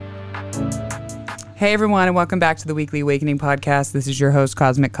Hey everyone, and welcome back to the Weekly Awakening Podcast. This is your host,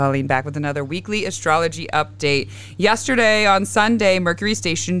 Cosmic Colleen, back with another weekly astrology update. Yesterday, on Sunday, Mercury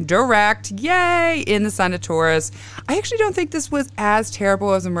stationed direct, yay, in the sign of Taurus. I actually don't think this was as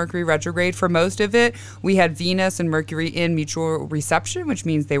terrible as a Mercury retrograde. For most of it, we had Venus and Mercury in mutual reception, which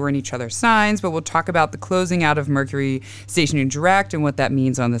means they were in each other's signs, but we'll talk about the closing out of Mercury stationing direct and what that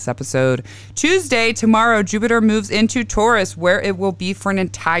means on this episode. Tuesday, tomorrow, Jupiter moves into Taurus, where it will be for an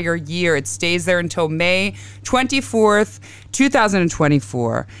entire year. It stays there until May 24th,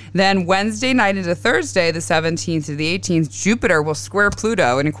 2024. Then Wednesday night into Thursday, the 17th to the 18th, Jupiter will square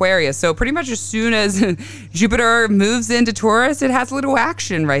Pluto in Aquarius. So pretty much as soon as Jupiter moves into Taurus, it has a little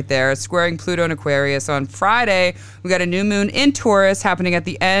action right there, squaring Pluto in Aquarius. On Friday, we got a new moon in Taurus happening at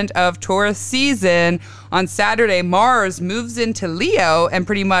the end of Taurus season. On Saturday, Mars moves into Leo and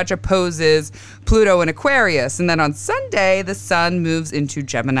pretty much opposes Pluto in Aquarius. And then on Sunday, the sun moves into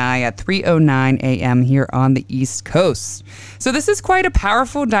Gemini at 3:09 a.m. here on the East Coast. So this is quite a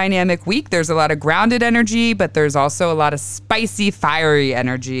powerful, dynamic week. There's a lot of grounded energy, but there's also a lot of spicy, fiery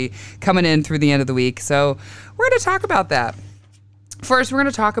energy coming in through the end of the week. So we're going to talk about that. First, we're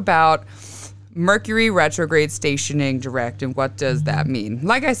going to talk about Mercury retrograde stationing direct, and what does that mean?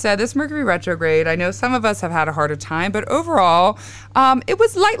 Like I said, this Mercury retrograde, I know some of us have had a harder time, but overall, it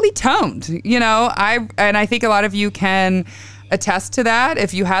was lightly toned. I think a lot of you can attest to that.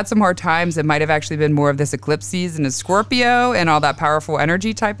 If you had some hard times, it might have actually been more of this eclipse season of Scorpio and all that powerful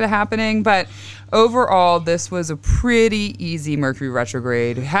energy type of happening. But overall, this was a pretty easy Mercury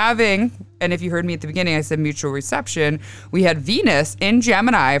retrograde. And if you heard me at the beginning, I said mutual reception. We had Venus in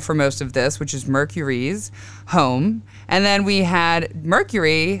Gemini for most of this, which is Mercury's home. And then we had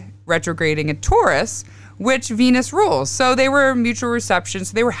Mercury retrograding in Taurus, which Venus rules. So they were mutual reception.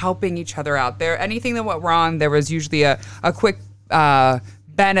 So they were helping each other out there. Anything that went wrong, there was usually a quick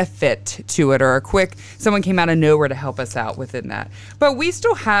benefit to it, or someone came out of nowhere to help us out within that. But we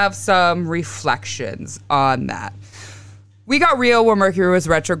still have some reflections on that. We got real when Mercury was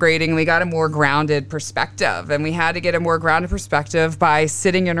retrograding. We got a more grounded perspective, and we had to get a more grounded perspective by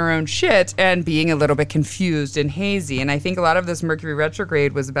sitting in our own shit and being a little bit confused and hazy. And I think a lot of this Mercury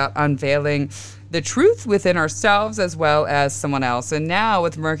retrograde was about unveiling the truth within ourselves as well as someone else. And now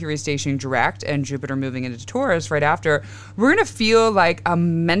with Mercury stationing direct and Jupiter moving into Taurus right after, we're going to feel like a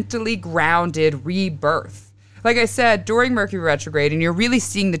mentally grounded rebirth. Like I said, during Mercury retrograde, and you're really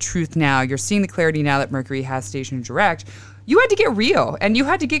seeing the truth now, you're seeing the clarity now that Mercury has stationed direct, you had to get real and you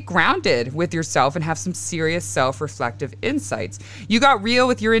had to get grounded with yourself and have some serious self-reflective insights. You got real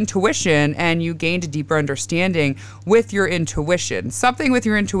with your intuition and you gained a deeper understanding with your intuition. Something with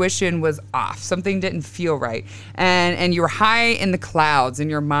your intuition was off. Something didn't feel right. And you were high in the clouds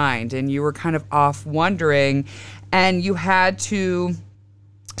in your mind and you were kind of off wondering, and you had to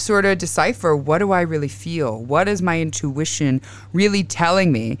sort of decipher, what do I really feel? What is my intuition really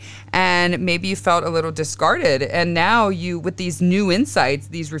telling me? And maybe you felt a little discarded. And now you, with these new insights,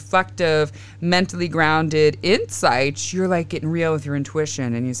 these reflective, mentally grounded insights, you're like getting real with your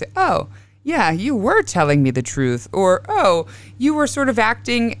intuition. And you say, oh, yeah, you were telling me the truth. Or, oh, you were sort of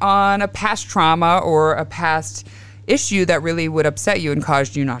acting on a past trauma or a past issue that really would upset you and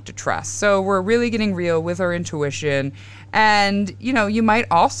caused you not to trust. So we're really getting real with our intuition. And, you might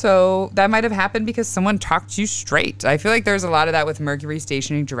also, that might have happened because someone talked to you straight. I feel like there's a lot of that with Mercury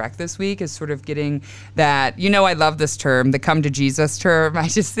stationing direct this week, is sort of getting that, I love this term, the come to Jesus term. I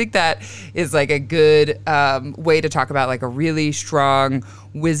just think that is like a good way to talk about like a really strong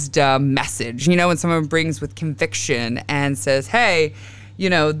wisdom message. When someone brings with conviction and says, hey,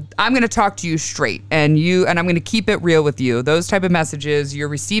 I'm going to talk to you straight and I'm going to keep it real with you. Those type of messages you're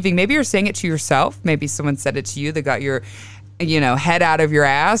receiving, maybe you're saying it to yourself. Maybe someone said it to you that got your, head out of your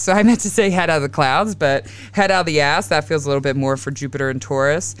ass. So I meant to say head out of the clouds, but head out of the ass, that feels a little bit more for Jupiter and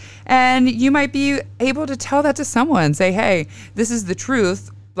Taurus. And you might be able to tell that to someone, say, hey, this is the truth,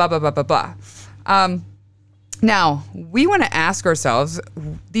 blah, blah, blah, blah, blah. Now, we want to ask ourselves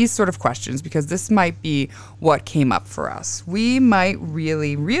these sort of questions because this might be what came up for us. We might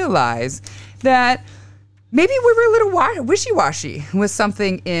really realize that maybe we were a little wishy-washy with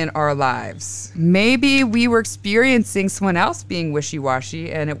something in our lives. Maybe we were experiencing someone else being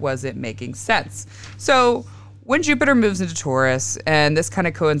wishy-washy and it wasn't making sense. So when Jupiter moves into Taurus, and this kind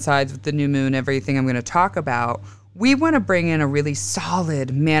of coincides with the new moon, everything I'm going to talk about, we want to bring in a really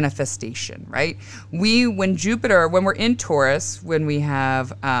solid manifestation, right? When we're in Taurus, when we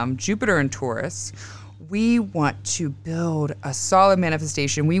have Jupiter in Taurus, we want to build a solid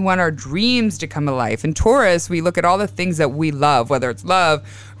manifestation. We want our dreams to come to life. In Taurus, we look at all the things that we love, whether it's love,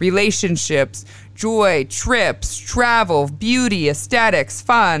 relationships, joy, trips, travel, beauty, aesthetics,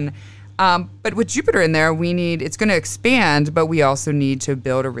 fun, But with Jupiter in there, it's going to expand, but we also need to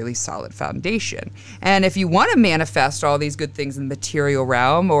build a really solid foundation. And if you want to manifest all these good things in the material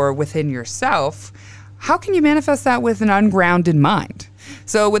realm or within yourself, how can you manifest that with an ungrounded mind?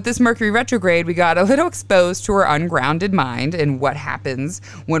 So with this Mercury retrograde, we got a little exposed to our ungrounded mind and what happens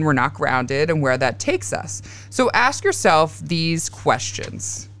when we're not grounded and where that takes us. So ask yourself these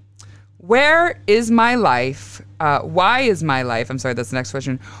questions. Where is my life? Why is my life? I'm sorry, that's the next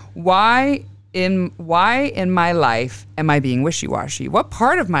question. Why in my life am I being wishy-washy? What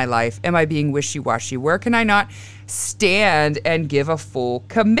part of my life am I being wishy-washy? Where can I not stand and give a full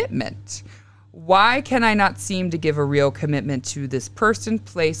commitment? Why can I not seem to give a real commitment to this person,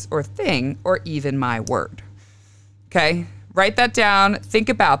 place, or thing, or even my word? Okay, write that down. Think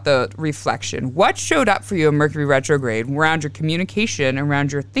about the reflection. What showed up for you in Mercury retrograde around your communication,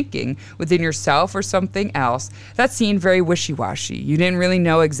 around your thinking within yourself or something else that seemed very wishy-washy? You didn't really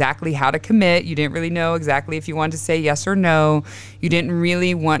know exactly how to commit. You didn't really know exactly if you wanted to say yes or no. You didn't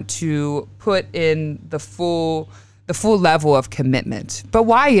really want to put in the full level of commitment. But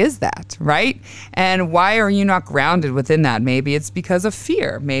why is that, right? And why are you not grounded within that? Maybe it's because of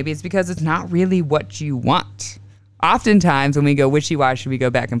fear. Maybe it's because it's not really what you want. Oftentimes when we go wishy-washy, we go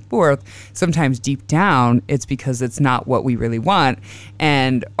back and forth. Sometimes deep down, it's because it's not what we really want.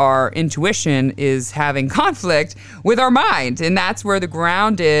 And our intuition is having conflict with our mind. And that's where the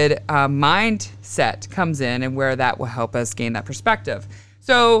grounded mindset comes in and where that will help us gain that perspective.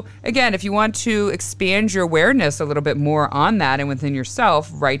 So again, if you want to expand your awareness a little bit more on that and within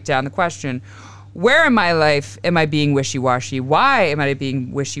yourself, write down the question, where in my life am I being wishy-washy? Why am I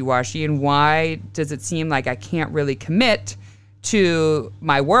being wishy-washy? And why does it seem like I can't really commit to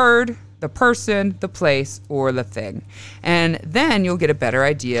my word, the person, the place, or the thing? And then you'll get a better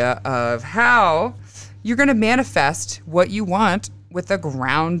idea of how you're going to manifest what you want with a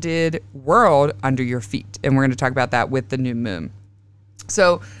grounded world under your feet. And we're going to talk about that with the new moon.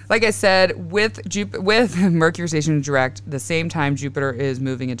 So, like I said, with Mercury stationed direct, the same time Jupiter is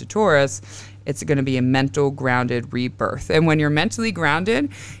moving into Taurus, it's going to be a mental grounded rebirth. And when you're mentally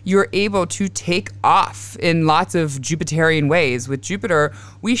grounded, you're able to take off in lots of Jupiterian ways. With Jupiter,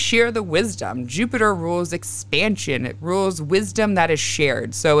 we share the wisdom. Jupiter rules expansion. It rules wisdom that is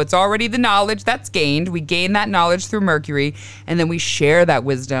shared. So it's already the knowledge that's gained. We gain that knowledge through Mercury, and then we share that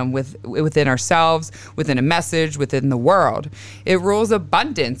wisdom within ourselves, within a message, within the world. It rules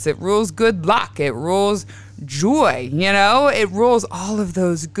abundance. It rules good luck. It rules joy, it rules all of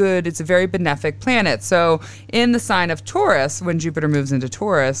those good. It's a very benefic planet. So in the sign of Taurus, when Jupiter moves into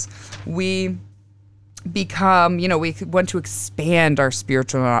Taurus, we become, we want to expand our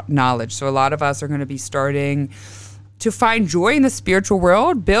spiritual knowledge. So a lot of us are going to be starting to find joy in the spiritual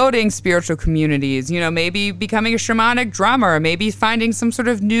world, building spiritual communities, maybe becoming a shamanic drummer, maybe finding some sort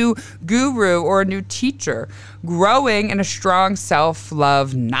of new guru or a new teacher, growing in a strong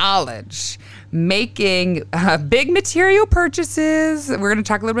self-love knowledge, making big material purchases. We're going to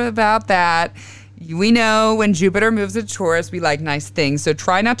talk a little bit about that. We know when Jupiter moves into Taurus, we like nice things. So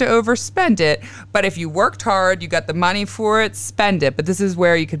try not to overspend it. But if you worked hard, you got the money for it, spend it. But this is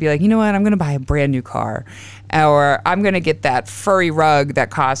where you could be like, you know what? I'm going to buy a brand new car. Or I'm going to get that furry rug that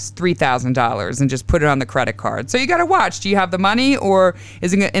costs $3,000 and just put it on the credit card. So you got to watch. Do you have the money, or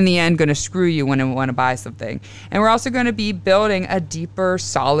is it in the end going to screw you when you want to buy something? And we're also going to be building a deeper,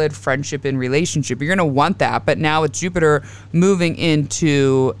 solid friendship and relationship. You're going to want that. But now with Jupiter moving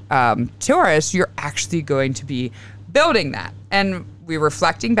into Taurus, you're actually going to be building that. And we're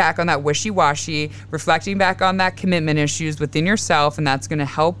reflecting back on that wishy-washy, reflecting back on that commitment issues within yourself, and that's going to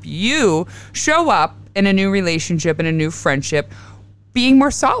help you show up in a new relationship, in a new friendship, being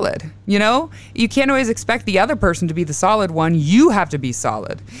more solid. You can't always expect the other person to be the solid one. You have to be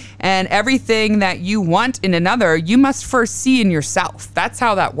solid. And everything that you want in another, you must first see in yourself. That's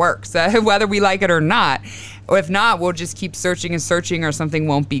how that works, whether we like it or not. Or if not, we'll just keep searching and searching, or something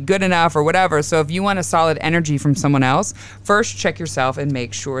won't be good enough or whatever. So if you want a solid energy from someone else, first check yourself and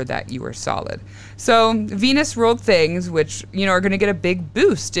make sure that you are solid. So Venus ruled things which, are going to get a big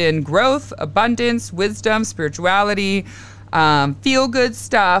boost in growth, abundance, wisdom, spirituality, feel-good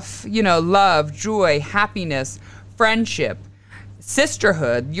stuff, love, joy, happiness, friendship,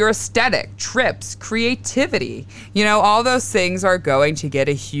 sisterhood, your aesthetic, trips, creativity. All those things are going to get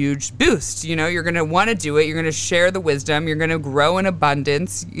a huge boost. You're going to want to do it. You're going to share the wisdom. You're going to grow in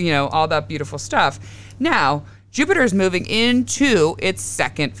abundance, all that beautiful stuff. Now, Jupiter is moving into its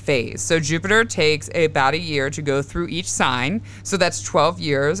second phase. So Jupiter takes about a year to go through each sign. So that's 12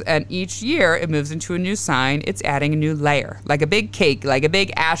 years. And each year it moves into a new sign. It's adding a new layer, like a big cake, like a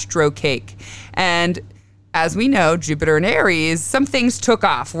big astro cake. And as we know, Jupiter and Aries, some things took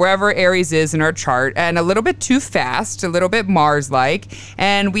off wherever Aries is in our chart, and a little bit too fast, a little bit Mars-like,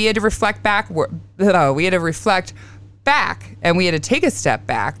 and we had to reflect back. And we had to take a step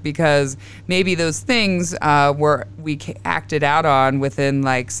back because maybe those things acted out on within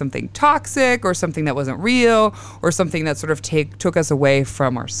like something toxic or something that wasn't real or something that sort of took us away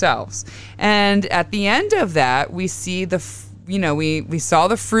from ourselves. And at the end of that, we see we saw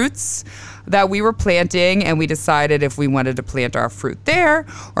the fruits that we were planting, and we decided if we wanted to plant our fruit there,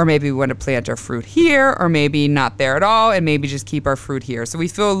 or maybe we want to plant our fruit here, or maybe not there at all, and maybe just keep our fruit here. So we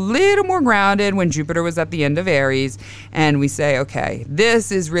feel a little more grounded when Jupiter was at the end of Aries, and we say, okay,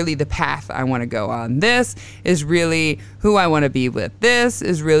 this is really the path I want to go on. This is really who I want to be with. This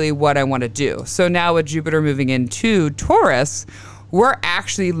is really what I want to do. So now with Jupiter moving into Taurus, we're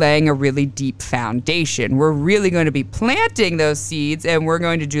actually laying a really deep foundation. We're really going to be planting those seeds, and we're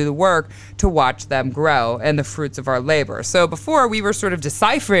going to do the work to watch them grow and the fruits of our labor. So before, we were sort of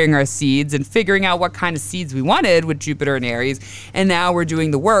deciphering our seeds and figuring out what kind of seeds we wanted with Jupiter and Aries, and now we're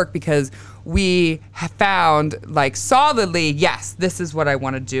doing the work because we have found, like, solidly, yes, this is what I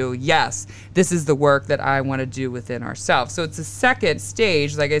want to do. Yes, this is the work that I want to do within ourselves. So it's a second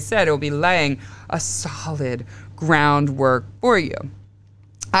stage. Like I said, it will be laying a solid groundwork for you.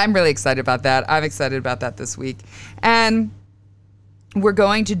 I'm really excited about that. I'm excited about that this week. And we're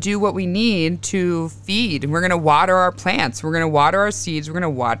going to do what we need to feed. And we're going to water our plants. We're going to water our seeds. We're going to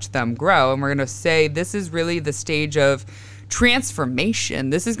watch them grow. And we're going to say this is really the stage of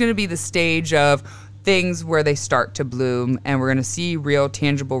transformation. This is going to be the stage of things where they start to bloom. And we're going to see real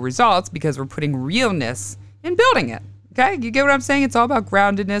tangible results because we're putting realness in building it. Okay, you get what I'm saying? It's all about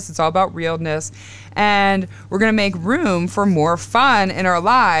groundedness. It's all about realness. And we're going to make room for more fun in our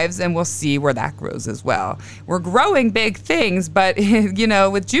lives, and we'll see where that grows as well. We're growing big things, but,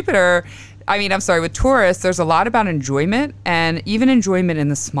 with Jupiter, with Taurus, there's a lot about enjoyment, and even enjoyment in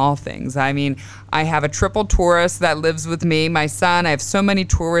the small things. I have a triple Taurus that lives with me, my son. I have so many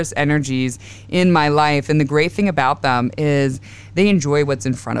Taurus energies in my life, and the great thing about them is they enjoy what's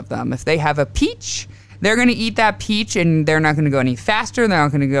in front of them. If they have a peach, they're going to eat that peach, and they're not going to go any faster. They're not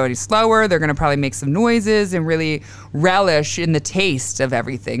going to go any slower. They're going to probably make some noises and really relish in the taste of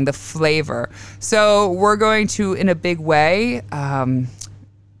everything, the flavor. So we're going to, in a big way,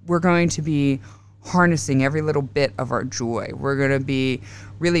 we're going to be harnessing every little bit of our joy. We're going to be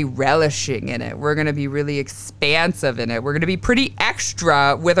really relishing in it. We're going to be really expansive in it. We're going to be pretty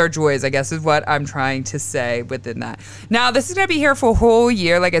extra with our joys, I guess is what I'm trying to say within that. Now, this is going to be here for a whole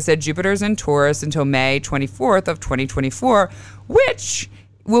year. Like I said, Jupiter's in Taurus until May 24th of 2024, which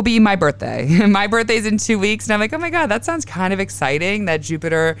will be my birthday. My birthday's in 2 weeks, and I'm like, oh my God, that sounds kind of exciting that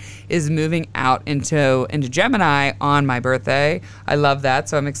Jupiter is moving out into Gemini on my birthday. I love that,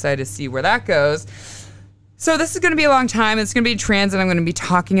 so I'm excited to see where that goes. So this is going to be a long time. It's going to be a transit I'm going to be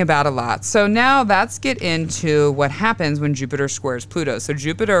talking about a lot. So now let's get into what happens when Jupiter squares Pluto. So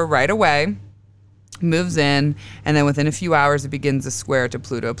Jupiter right away moves in, and then within a few hours it begins a square to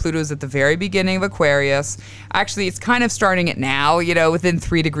Pluto. Pluto is at the very beginning of Aquarius. Actually, it's kind of starting it now, within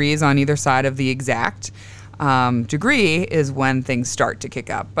 3 degrees on either side of the exact degree is when things start to kick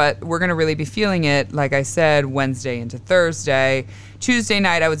up. But we're going to really be feeling it, like I said, Wednesday into Thursday, Tuesday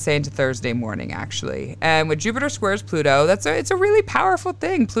night, I would say, into Thursday morning, actually. And with Jupiter squares Pluto, it's a really powerful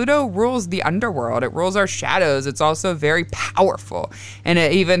thing. Pluto rules the underworld. It rules our shadows. It's also very powerful. And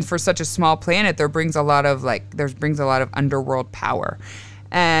even for such a small planet, there brings a lot of underworld power.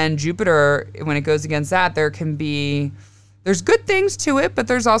 And Jupiter, when it goes against that, there's good things to it, but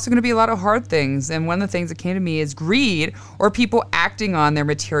there's also going to be a lot of hard things. And one of the things that came to me is greed, or people acting on their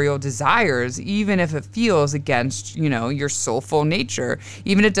material desires, even if it feels against, your soulful nature.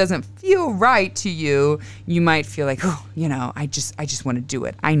 Even if it doesn't feel right to you, you might feel like, I just want to do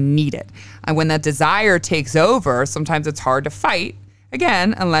it. I need it. And when that desire takes over, sometimes it's hard to fight.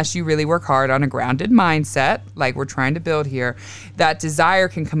 Again, unless you really work hard on a grounded mindset, like we're trying to build here, that desire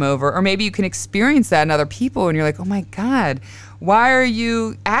can come over, or maybe you can experience that in other people, and you're like, oh my God, why are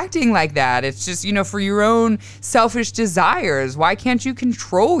you acting like that? It's just, for your own selfish desires. Why can't you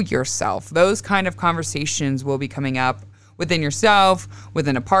control yourself? Those kind of conversations will be coming up within yourself,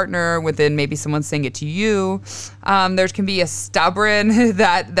 within a partner, within maybe someone saying it to you. There can be a stubborn,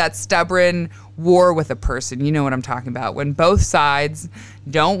 that stubborn war with a person. You know what I'm talking about. When both sides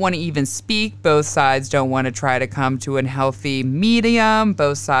don't want to even speak, both sides don't want to try to come to a healthy medium,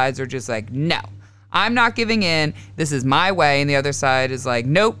 both sides are just like, no, I'm not giving in. This is my way. And the other side is like,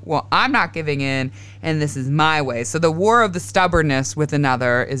 nope, well, I'm not giving in. And this is my way. So the war of the stubbornness with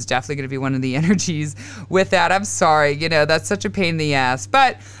another is definitely going to be one of the energies with that. I'm sorry. That's such a pain in the ass.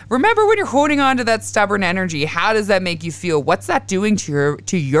 But remember, when you're holding on to that stubborn energy, how does that make you feel? What's that doing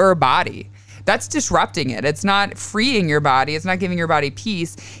to your body? That's disrupting it. It's not freeing your body. It's not giving your body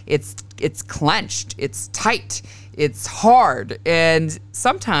peace. It's clenched. It's tight. It's hard. And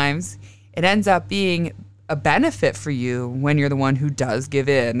sometimes it ends up being a benefit for you when you're the one who does give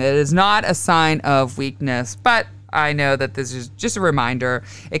in. It is not a sign of weakness, but I know that this is just a reminder.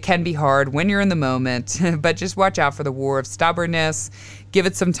 It can be hard when you're in the moment, but just watch out for the war of stubbornness. Give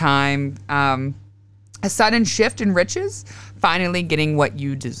it some time. A sudden shift in riches, finally getting what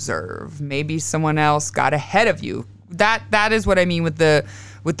you deserve. Maybe someone else got ahead of you. That is what I mean with the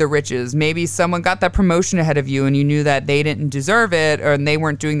riches. Maybe someone got that promotion ahead of you and you knew that they didn't deserve it or they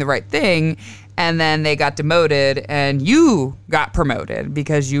weren't doing the right thing, and then they got demoted and you got promoted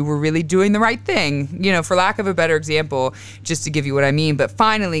because you were really doing the right thing. For lack of a better example, just to give you what I mean, but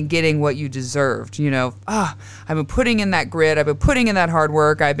finally getting what you deserved. I've been putting in that grit, I've been putting in that hard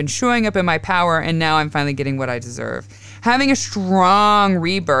work, I've been showing up in my power, and now I'm finally getting what I deserve. Having a strong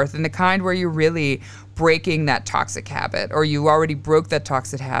rebirth, and the kind where you're really breaking that toxic habit, or you already broke that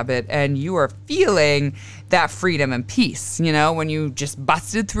toxic habit and you are feeling that freedom and peace. When you just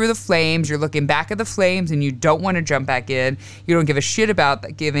busted through the flames, you're looking back at the flames and you don't want to jump back in. You don't give a shit about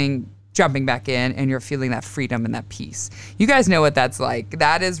jumping back in, and you're feeling that freedom and that peace. You guys know what that's like.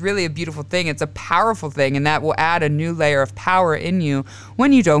 That is really a beautiful thing. It's a powerful thing, and that will add a new layer of power in you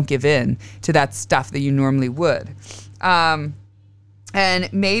when you don't give in to that stuff that you normally would.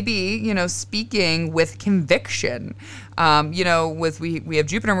 And maybe, speaking with conviction, we have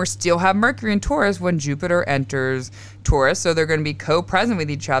Jupiter and we still have Mercury in Taurus when Jupiter enters Taurus. So they're going to be co-present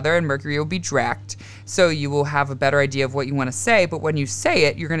with each other, and Mercury will be direct. So you will have a better idea of what you want to say. But when you say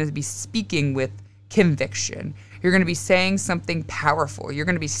it, you're going to be speaking with conviction. You're going to be saying something powerful. You're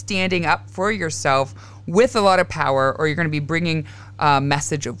going to be standing up for yourself with a lot of power, or you're going to be bringing a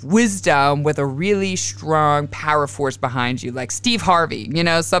message of wisdom with a really strong power force behind you, like Steve Harvey,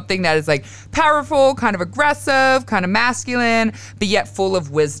 something that is like powerful, kind of aggressive, kind of masculine, but yet full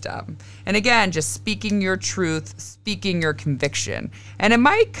of wisdom. And again, just speaking your truth, speaking your conviction. And it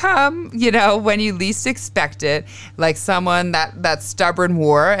might come, when you least expect it, like someone that stubborn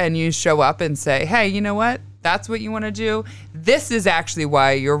war, and you show up and say, hey, you know what? That's what you want to do. This is actually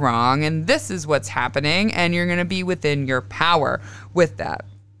why you're wrong, and this is what's happening, and you're going to be within your power with that.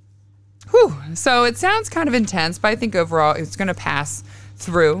 Whew. So it sounds kind of intense, but I think overall it's going to pass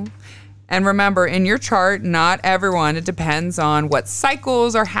through. And remember, in your chart, not everyone, it depends on what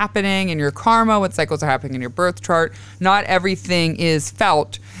cycles are happening in your karma, what cycles are happening in your birth chart. Not everything is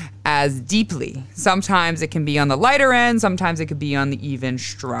felt as deeply. Sometimes it can be on the lighter end, sometimes it could be on the even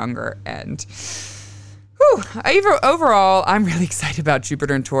stronger end. Overall, I'm really excited about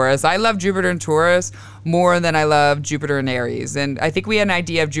Jupiter and Taurus. I love Jupiter and Taurus more than I love Jupiter and Aries. And I think we had an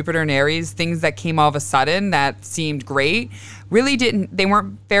idea of Jupiter and Aries, things that came all of a sudden that seemed great, they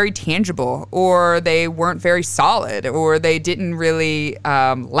weren't very tangible, or they weren't very solid, or they didn't really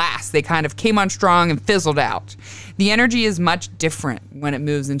last. They kind of came on strong and fizzled out. The energy is much different when it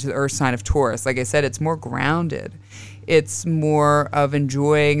moves into the earth sign of Taurus. Like I said, it's more grounded. It's more of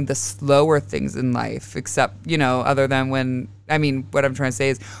enjoying the slower things in life, except, other than what I'm trying to say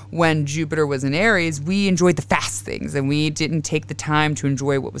is when Jupiter was in Aries, we enjoyed the fast things, and we didn't take the time to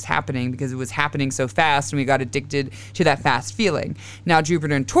enjoy what was happening because it was happening so fast, and we got addicted to that fast feeling. Now,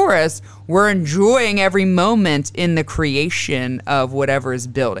 Jupiter in Taurus, we're enjoying every moment in the creation of whatever is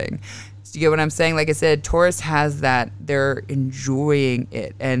building. Do you get what I'm saying? Like I said, Taurus has that. They're enjoying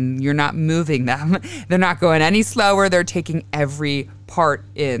it, and you're not moving them. They're not going any slower. They're taking every part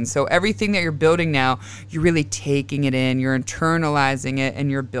in. So everything that you're building now, you're really taking it in. You're internalizing it,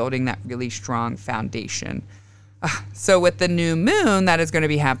 and you're building that really strong foundation. So with the new moon that is going to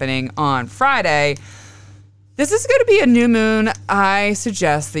be happening on Friday, this is going to be a new moon. I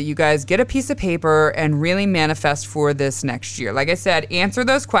suggest that you guys get a piece of paper and really manifest for this next year. Like I said, answer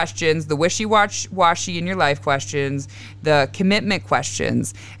those questions, the wishy-washy in your life questions, the commitment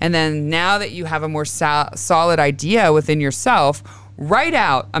questions. And then now that you have a more solid idea within yourself, write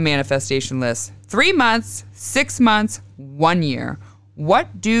out a manifestation list. 3 months, 6 months, 1 year.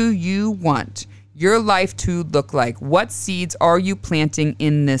 What do you want your life to look like? What seeds are you planting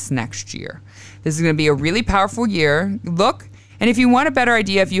in this next year? This is going to be a really powerful year. Look And if you want a better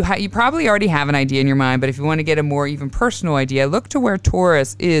idea, if you probably already have an idea in your mind, but if you want to get a more even personal idea, look to where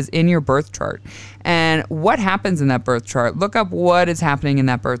Taurus is in your birth chart and what happens in that birth chart. Look up what is happening in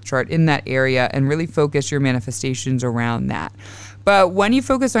that birth chart in that area and really focus your manifestations around that. But when you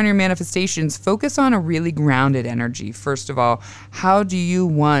focus on your manifestations, focus on a really grounded energy. First of all, how do you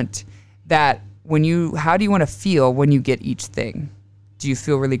want that how do you want to feel when you get each thing? Do you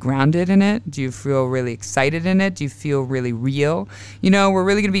feel really grounded in it? Do you feel really excited in it? Do you feel really real? We're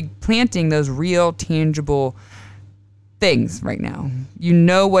really going to be planting those real, tangible things right now. You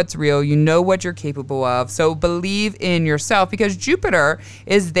know what's real. You know what you're capable of. So believe in yourself, because Jupiter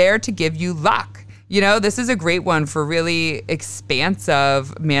is there to give you luck. This is a great one for really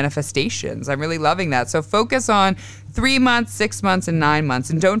expansive manifestations. I'm really loving that. So focus on 3 months, 6 months, and 9 months.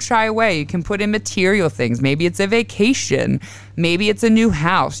 And don't shy away. You can put in material things. Maybe it's a vacation. Maybe it's a new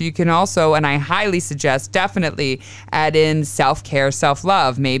house. You can also, and I highly suggest, definitely add in self-care,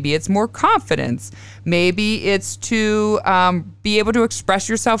 self-love. Maybe it's more confidence. Maybe it's to be able to express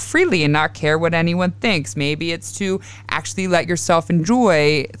yourself freely and not care what anyone thinks. Maybe it's to actually let yourself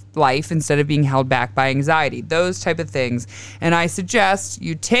enjoy life instead of being held back by anxiety. Those type of things. And I suggest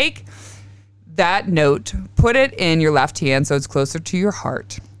you take that note, put it in your left hand so it's closer to your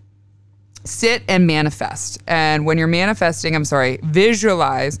heart. Sit and manifest. And when you're manifesting,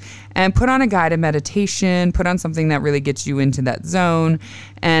 visualize and put on a guided meditation, put on something that really gets you into that zone,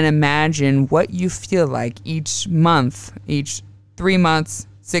 and imagine what you feel like each month, each 3 months,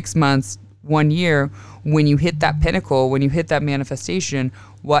 6 months, 1 year, when you hit that pinnacle, when you hit that manifestation.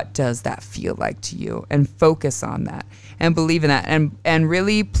 What does that feel like to you? And focus on that and believe in that, and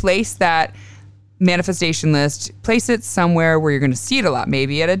really place that manifestation list, place it somewhere where you're going to see it a lot,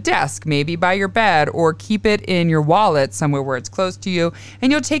 maybe at a desk, maybe by your bed, or keep it in your wallet somewhere where it's close to you,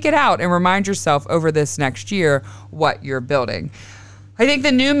 and you'll take it out and remind yourself over this next year what you're building. I think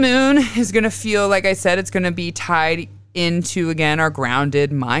the new moon is going to feel, like I said, it's going to be tied into, again, our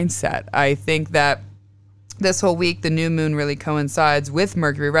grounded mindset. I think that this whole week, the new moon really coincides with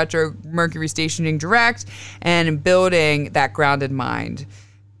Mercury retro, Mercury stationing direct, and building that grounded mind.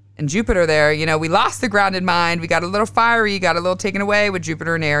 And Jupiter there, we lost the grounded mind. We got a little fiery, got a little taken away with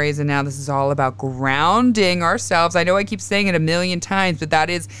Jupiter and Aries. And now this is all about grounding ourselves. I know I keep saying it a million times, but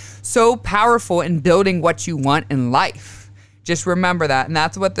that is so powerful in building what you want in life. Just remember that. And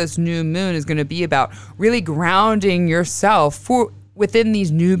that's what this new moon is going to be about. Really grounding yourself within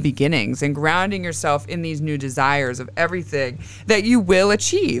these new beginnings and grounding yourself in these new desires of everything that you will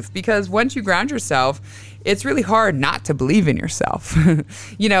achieve. Because once you ground yourself, it's really hard not to believe in yourself.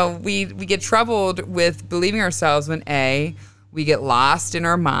 We get troubled with believing ourselves when we get lost in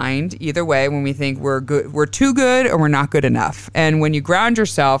our mind, either way, when we think we're good, we're too good, or we're not good enough. And when you ground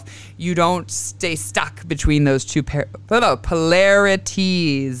yourself, you don't stay stuck between those two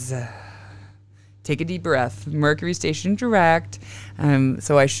polarities. Take a deep breath. Mercury station direct.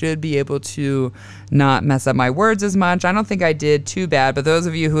 So I should be able to not mess up my words as much. I don't think I did too bad, but those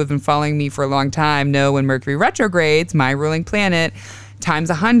of you who have been following me for a long time know when Mercury retrogrades, my ruling planet, times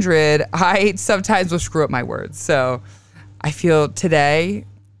 100, I sometimes will screw up my words. So I feel today,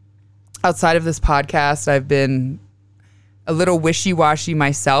 outside of this podcast, I've been a little wishy-washy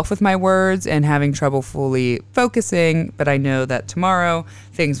myself with my words and having trouble fully focusing, but I know that tomorrow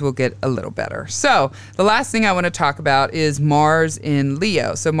things will get a little better. So the last thing I want to talk about is Mars in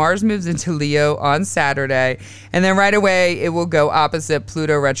Leo. So Mars moves into Leo on Saturday, and then right away it will go opposite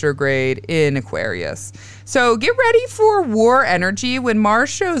Pluto retrograde in Aquarius. So get ready for war energy. When Mars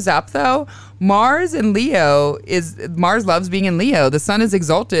shows up, though, Mars loves being in Leo. The sun is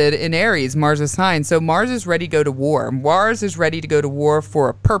exalted in Aries, Mars' sign. So Mars is ready to go to war. Mars is ready to go to war for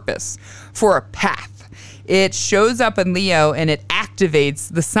a purpose, for a path. It shows up in Leo and it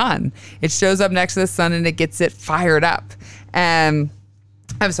activates the sun. It shows up next to the sun and it gets it fired up.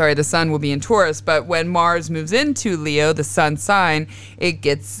 The sun will be in Taurus, but when Mars moves into Leo, the sun sign,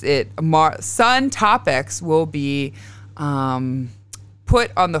 sun topics will be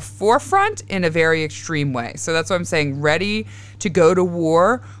put on the forefront in a very extreme way. So that's what I'm saying. Ready to go to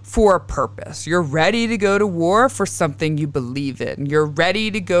war for a purpose. You're ready to go to war for something you believe in. You're ready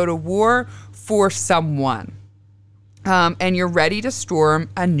to go to war for someone. And you're ready to storm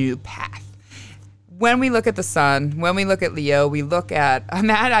a new path. When we look at the sun, when we look at Leo, we look at,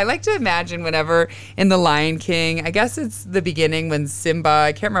 I like to imagine whenever in The Lion King, I guess it's the beginning when Simba,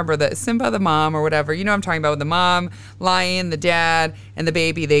 I can't remember, Simba the mom or whatever, you know what I'm talking about, with the mom, lion, the dad, and the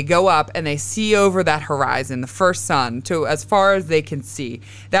baby, they go up and they see over that horizon, the first sun, to as far as they can see.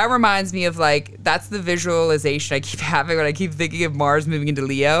 That reminds me of that's the visualization I keep having when I keep thinking of Mars moving into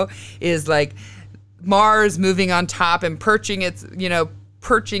Leo, is Mars moving on top and perching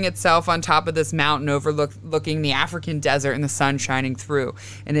itself on top of this mountain overlooking the African desert and the sun shining through.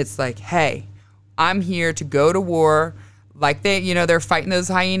 And it's like, hey, I'm here to go to war. Like they're fighting those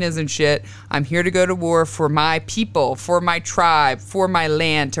hyenas and shit. I'm here to go to war for my people, for my tribe, for my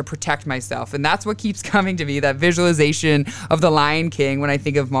land, to protect myself. And that's what keeps coming to me, that visualization of the Lion King when I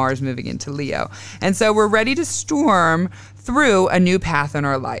think of Mars moving into Leo. And so we're ready to storm through a new path in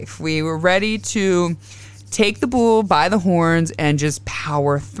our life. We were ready to take the bull by the horns and just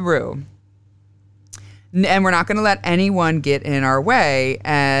power through. And we're not going to let anyone get in our way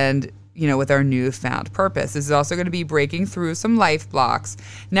and with our newfound purpose. This is also going to be breaking through some life blocks.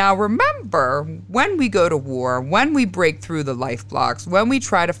 Now, remember, when we go to war, when we break through the life blocks, when we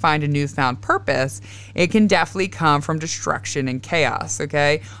try to find a newfound purpose, it can definitely come from destruction and chaos,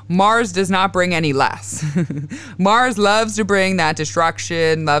 okay? Mars does not bring any less. Mars loves to bring that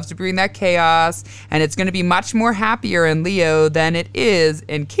destruction, loves to bring that chaos, and it's going to be much more happier in Leo than it is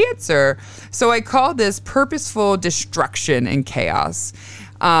in Cancer. So I call this purposeful destruction and chaos.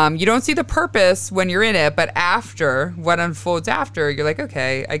 You don't see the purpose when you're in it, but after, what unfolds after, you're like,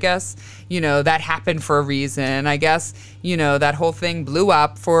 okay, I guess, that happened for a reason. I guess, that whole thing blew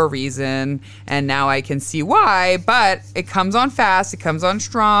up for a reason, and now I can see why, but it comes on fast, it comes on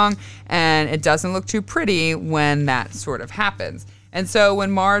strong, and it doesn't look too pretty when that sort of happens. And so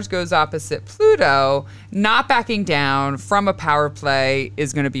when Mars goes opposite Pluto, not backing down from a power play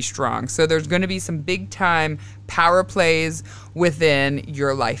is going to be strong. So there's going to be some big time power plays within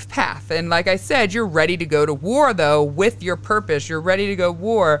your life path. And like I said, you're ready to go to war, though, with your purpose. You're ready to go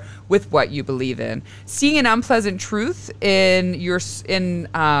war with what you believe in. Seeing an unpleasant truth in your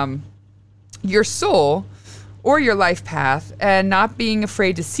soul or your life path and not being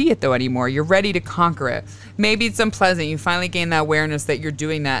afraid to see it, though, anymore. You're ready to conquer it. Maybe it's unpleasant. You finally gain that awareness that you're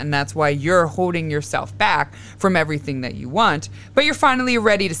doing that, and that's why you're holding yourself back from everything that you want. But you're finally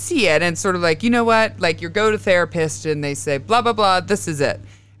ready to see it, and sort of like, you know what? Like, you go to therapist, and they say, blah, blah, blah, this is it.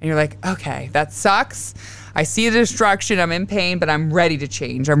 And you're like, okay, that sucks. I see the destruction. I'm in pain, but I'm ready to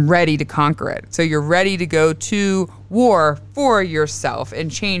change. I'm ready to conquer it. So you're ready to go to war for yourself and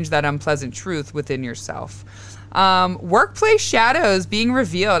change that unpleasant truth within yourself. Workplace shadows being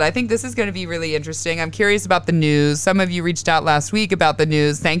revealed. I think this is going to be really interesting. I'm curious about the news. Some of you reached out last week about the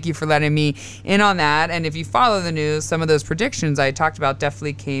news. Thank you for letting me in on that. And if you follow the news, some of those predictions I talked about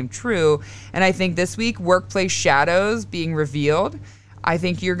definitely came true. And I think this week, workplace shadows being revealed. I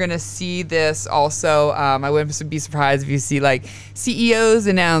think you're going to see this also. I wouldn't be surprised if you see like CEOs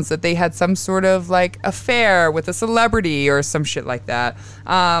announce that they had some sort of like affair with a celebrity or some shit like that.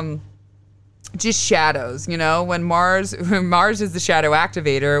 Just shadows, when Mars is the shadow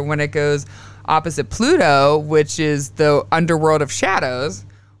activator, when it goes opposite Pluto, which is the underworld of shadows,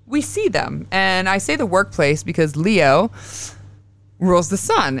 we see them. And I say the workplace because Leo rules the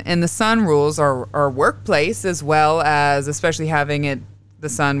sun, and the sun rules our workplace, as well as, especially having it, the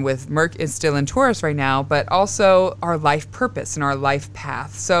sun with Mercury is still in Taurus right now, but also our life purpose and our life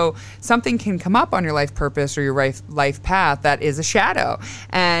path. So something can come up on your life purpose or your life path that is a shadow,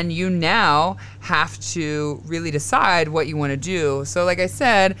 and you now have to really decide what you want to do. So like I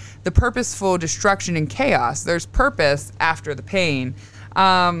said, the purposeful destruction and chaos, there's purpose after the pain.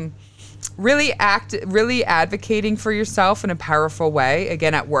 Really advocating for yourself in a powerful way.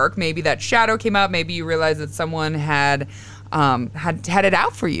 Again, at work, maybe that shadow came up. Maybe you realized that someone had it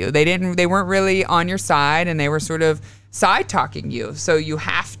out for you. They weren't really on your side, and they were sort of side talking you. So you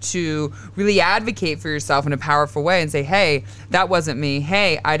have to really advocate for yourself in a powerful way and say, hey, that wasn't me.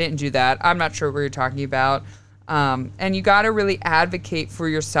 Hey, I didn't do that. I'm not sure what you're talking about. And you got to really advocate for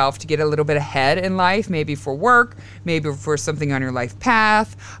yourself to get a little bit ahead in life, maybe for work, maybe for something on your life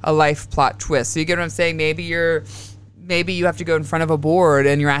path, a life plot twist. So you get what I'm saying? Maybe you have to go in front of a board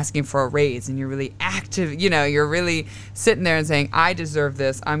and you're asking for a raise, and you're really active, you're really sitting there and saying, I deserve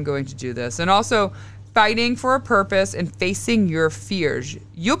this, I'm going to do this. And also fighting for a purpose and facing your fears.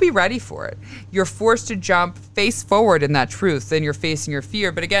 You'll be ready for it. You're forced to jump face forward in that truth, then you're facing your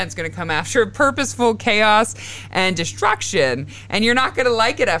fear. But again, it's going to come after purposeful chaos and destruction. And you're not going to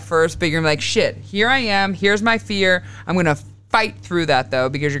like it at first, but you're like, shit, here I am, here's my fear. I'm going to fight through that, though,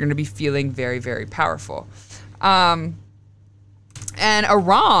 because you're going to be feeling very, very powerful. And a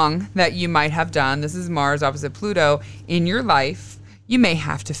wrong that you might have done, this is Mars opposite Pluto, in your life, you may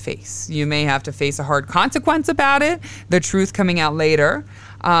have to face. You may have to face a hard consequence about it, the truth coming out later.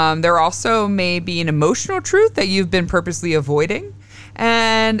 There also may be an emotional truth that you've been purposely avoiding,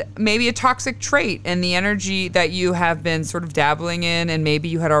 and maybe a toxic trait and the energy that you have been sort of dabbling in, and maybe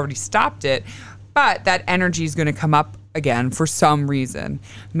you had already stopped it, but that energy is going to come up again for some reason.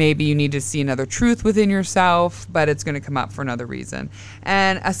 Maybe you need to see another truth within yourself, but it's going to come up for another reason.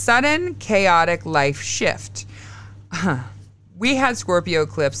 And a sudden chaotic life shift. We had Scorpio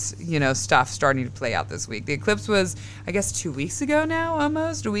eclipse, stuff starting to play out this week. The eclipse was, I guess, 2 weeks ago now,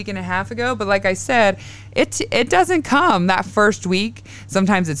 almost a week and a half ago. But like I said, it doesn't come that first week.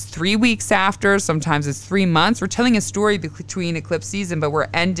 Sometimes it's 3 weeks after. Sometimes it's 3 months. We're telling a story between eclipse season, but we're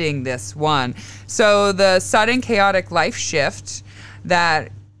ending this one. So the sudden chaotic life shift that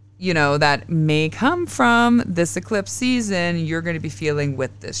may come from this eclipse season, you're going to be feeling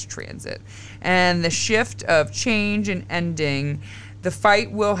with this transit. And the shift of change and ending, the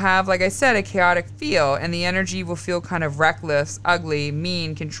fight will have, like I said, a chaotic feel, and the energy will feel kind of reckless, ugly,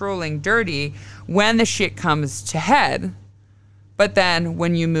 mean, controlling, dirty when the shit comes to head. But then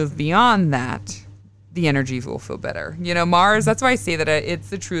when you move beyond that, the energy will feel better. Mars, that's why I say that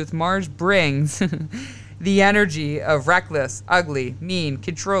it's the truth. Mars brings the energy of reckless, ugly, mean,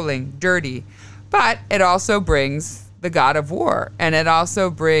 controlling, dirty. But it also brings the god of war. And it also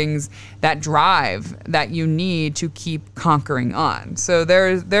brings that drive that you need to keep conquering on. So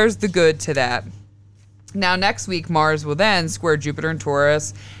there's the good to that. Now, next week, Mars will then square Jupiter and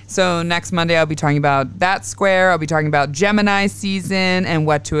Taurus. So next Monday, I'll be talking about that square. I'll be talking about Gemini season and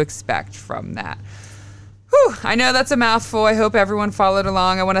what to expect from that. Whew, I know that's a mouthful. I hope everyone followed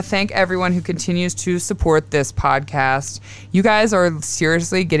along. I want to thank everyone who continues to support this podcast. You guys are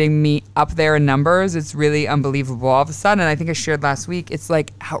seriously getting me up there in numbers. It's really unbelievable. All of a sudden, I think I shared last week, it's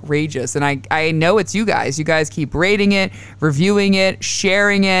like outrageous. And I know it's you guys. You guys keep rating it, reviewing it,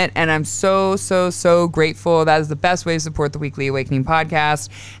 sharing it. And I'm so, so, so grateful. That is the best way to support the Weekly Awakening podcast.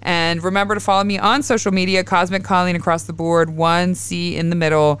 And remember to follow me on social media, Cosmic Colleen across the board, 1C in the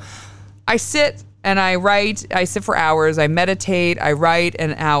middle. I sit and I write. I sit for hours. I meditate. I write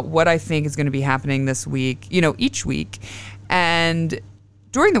and out what I think is going to be happening this week, each week. And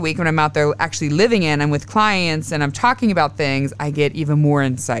during the week when I'm out there actually living in, I'm with clients and I'm talking about things, I get even more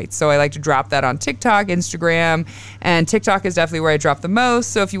insights. So I like to drop that on TikTok, Instagram, and TikTok is definitely where I drop the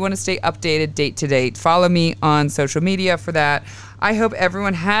most. So if you want to stay updated date to date, follow me on social media for that. I hope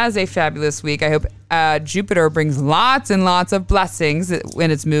everyone has a fabulous week. I hope Jupiter brings lots and lots of blessings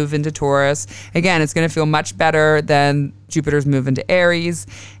when it's moved into Taurus. Again, it's going to feel much better than Jupiter's move into Aries.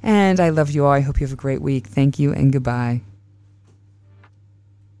 And I love you all. I hope you have a great week. Thank you and goodbye.